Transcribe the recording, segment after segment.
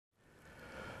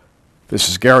This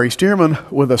is Gary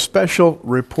Stearman with a special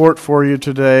report for you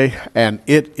today, and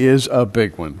it is a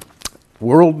big one.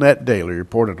 WorldNet Daily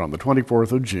reported on the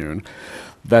 24th of June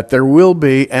that there will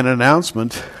be an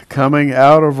announcement coming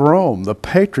out of Rome. The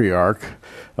Patriarch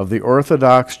of the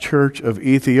Orthodox Church of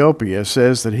Ethiopia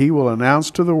says that he will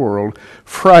announce to the world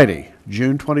Friday,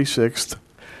 June 26th,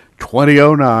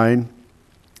 2009,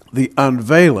 the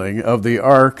unveiling of the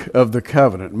Ark of the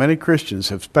Covenant. Many Christians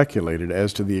have speculated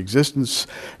as to the existence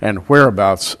and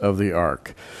whereabouts of the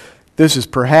Ark. This is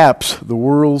perhaps the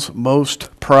world's most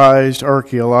prized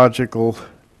archaeological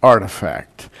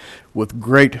artifact, with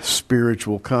great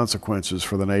spiritual consequences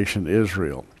for the nation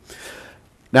Israel.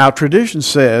 Now, tradition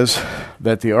says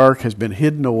that the Ark has been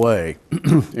hidden away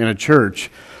in a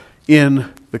church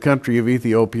in the country of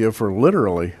Ethiopia for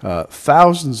literally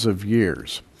thousands of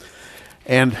years.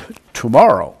 And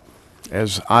tomorrow,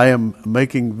 as I am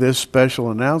making this special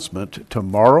announcement,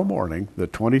 tomorrow morning, the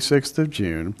 26th of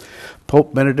June,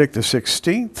 Pope Benedict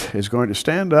XVI is going to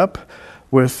stand up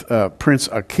with Prince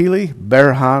Achille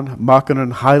Berhan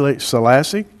Makanan Haile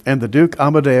Selassie and the Duke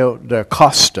Amadeo da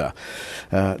Costa.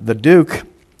 The Duke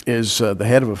is the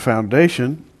head of a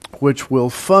foundation which will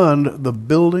fund the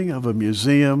building of a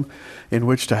museum in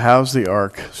which to house the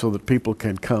Ark so that people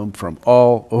can come from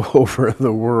all over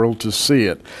the world to see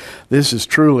it. This is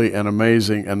truly an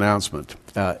amazing announcement.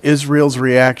 Israel's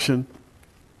reaction,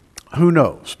 who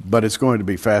knows, but it's going to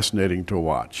be fascinating to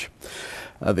watch.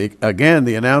 Again,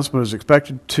 the announcement is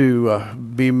expected to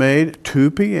be made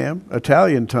 2 p.m.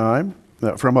 Italian time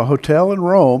from a hotel in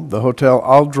Rome, the Hotel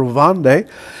Aldrovande,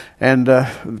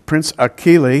 and Prince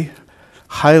Achille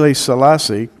Haile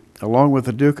Selassie, along with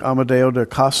the Duke Amadeo da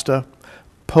Costa,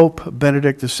 Pope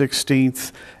Benedict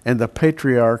XVI, and the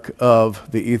Patriarch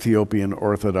of the Ethiopian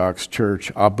Orthodox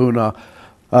Church, Abuna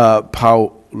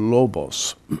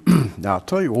Paulos. Now, I'll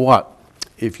tell you what,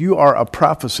 if you are a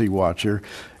prophecy watcher,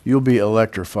 you'll be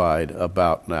electrified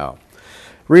about now.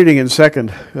 Reading in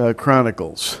 2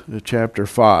 Chronicles, chapter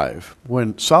 5,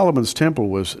 when Solomon's temple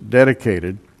was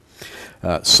dedicated,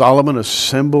 Solomon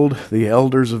assembled the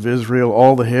elders of Israel,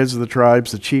 all the heads of the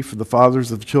tribes, the chief of the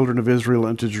fathers of the children of Israel,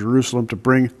 into Jerusalem to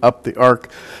bring up the ark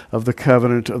of the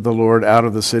covenant of the Lord out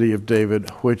of the city of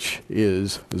David, which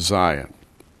is Zion.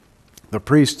 The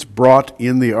priests brought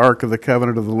in the ark of the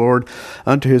covenant of the Lord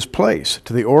unto his place,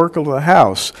 to the oracle of the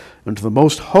house, and to the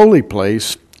most holy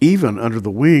place, even under the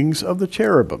wings of the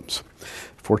cherubims.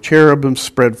 For cherubims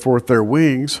spread forth their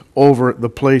wings over the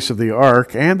place of the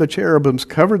ark, and the cherubims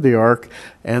covered the ark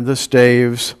and the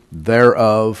staves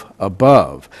thereof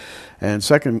above. And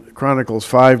 2 Chronicles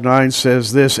 5:9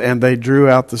 says this, and they drew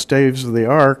out the staves of the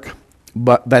ark,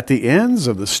 but that the ends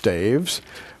of the staves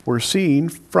were seen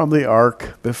from the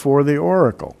ark before the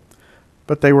oracle,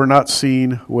 but they were not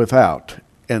seen without.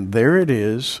 And there it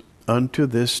is unto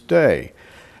this day,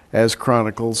 as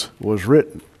Chronicles was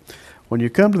written. When you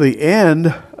come to the end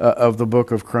of the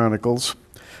book of Chronicles,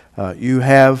 you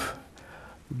have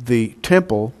the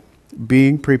temple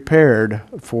being prepared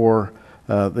for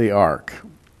the ark.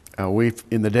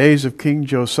 In the days of King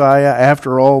Josiah,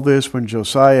 after all this, when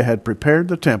Josiah had prepared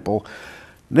the temple,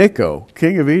 Necho,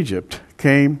 king of Egypt,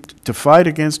 came to fight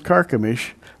against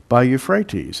Carchemish by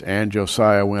Euphrates, and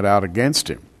Josiah went out against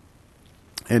him.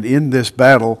 And in this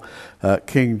battle,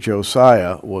 King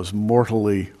Josiah was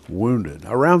mortally wounded,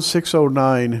 around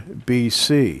 609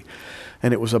 B.C.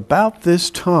 And it was about this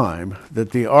time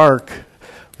that the ark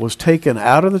was taken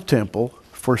out of the temple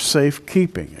for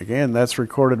safekeeping. Again, that's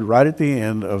recorded right at the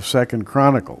end of 2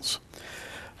 Chronicles.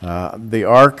 The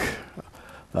ark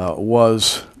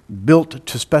was built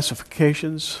to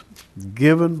specifications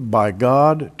given by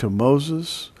God to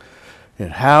Moses.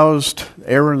 It housed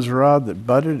Aaron's rod that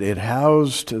budded. It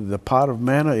housed the pot of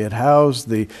manna. It housed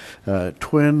the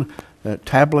twin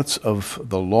tablets of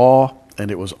the law.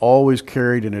 And it was always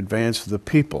carried in advance of the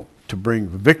people to bring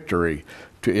victory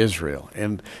to Israel.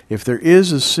 And if there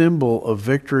is a symbol of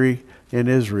victory in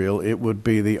Israel, it would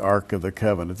be the Ark of the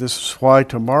Covenant. This is why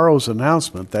tomorrow's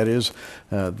announcement, that is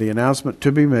the announcement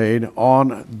to be made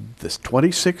on this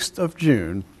 26th of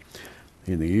June,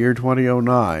 in the year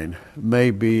 2009, may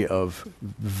be of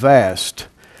vast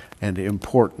and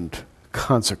important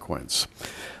consequence.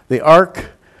 The ark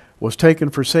was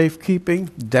taken for safekeeping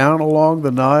down along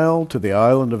the Nile to the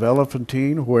island of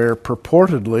Elephantine, where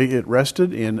purportedly it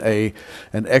rested in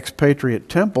an expatriate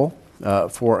temple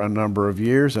for a number of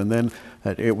years, and then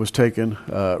it was taken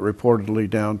reportedly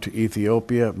down to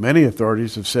Ethiopia. Many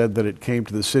authorities have said that it came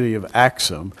to the city of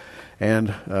Axum,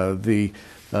 and the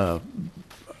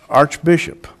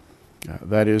Archbishop,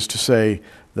 that is to say,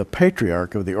 the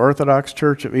Patriarch of the Orthodox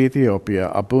Church of Ethiopia,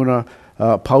 Abuna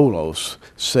Paulos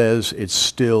says it's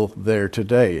still there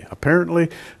today. Apparently,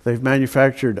 they've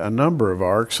manufactured a number of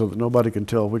arks so that nobody can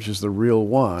tell which is the real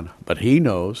one. But he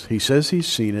knows. He says he's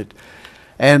seen it.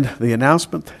 And the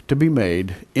announcement to be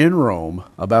made in Rome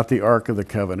about the Ark of the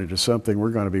Covenant is something we're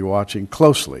going to be watching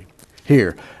closely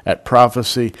here at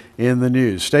Prophecy in the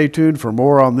News. Stay tuned for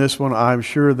more on this one. I'm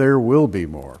sure there will be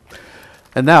more.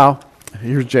 And now,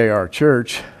 here's J.R.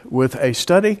 Church with a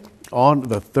study on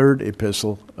the third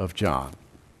epistle of John.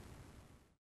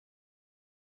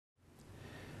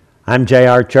 I'm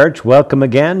J.R. Church. Welcome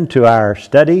again to our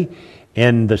study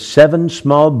in the 7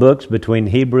 small books between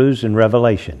Hebrews and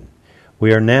Revelation.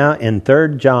 We are now in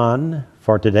 3 John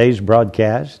for today's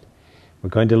broadcast. We're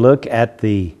going to look at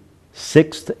the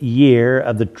 6th year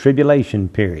of the tribulation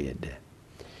period.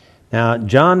 Now,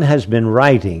 John has been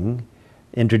writing,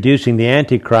 introducing the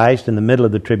Antichrist in the middle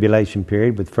of the tribulation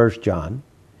period with 1 John,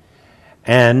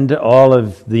 and all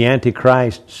of the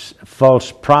Antichrist's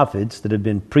false prophets that have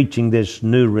been preaching this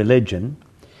new religion,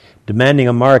 demanding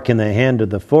a mark in the hand of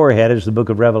the forehead, as the book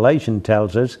of Revelation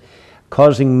tells us,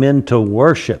 causing men to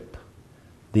worship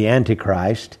the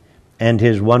Antichrist and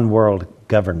his one world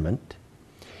government.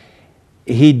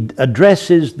 He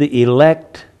addresses the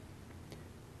elect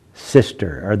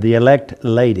sister, or the elect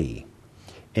lady,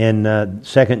 in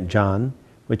 2 John,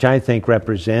 which I think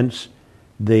represents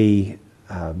the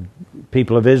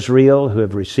people of Israel who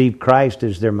have received Christ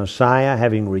as their Messiah,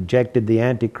 having rejected the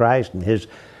Antichrist and his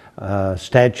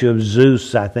statue of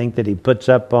Zeus, I think, that he puts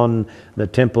up on the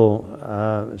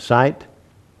temple site.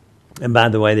 And by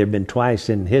the way, there have been twice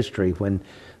in history when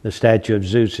the statue of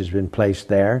Zeus has been placed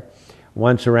there.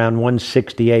 Once around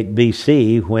 168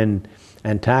 BC, when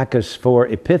Antiochus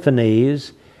IV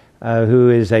Epiphanes, who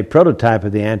is a prototype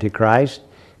of the Antichrist,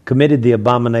 committed the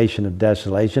abomination of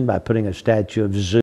desolation by putting a statue of Zeus